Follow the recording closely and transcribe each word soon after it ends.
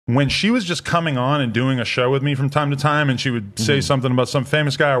when she was just coming on and doing a show with me from time to time, and she would say something about some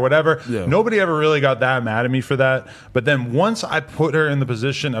famous guy or whatever, nobody ever really got that mad at me for that. But then once I put her in the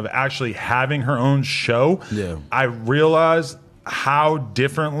position of actually having her own show, I realized how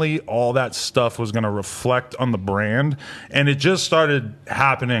differently all that stuff was going to reflect on the brand, and it just started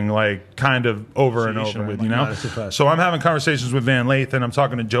happening like kind of over and over with, you know. So I'm having conversations with Van Lathan, I'm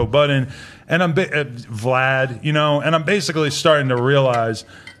talking to Joe Budden, and I'm Vlad, you know, and I'm basically starting to realize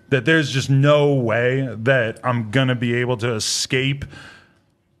that there's just no way that I'm gonna be able to escape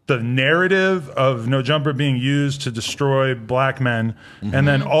the narrative of No Jumper being used to destroy black men, and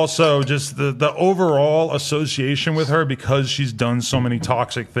then also just the overall association with her, because she's done so many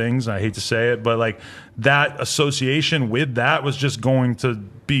toxic things. I hate to say it, but like that association with that was just going to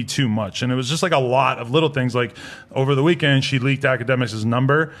be too much. And it was just like a lot of little things. Like over the weekend, she leaked Academics'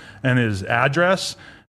 number and his address,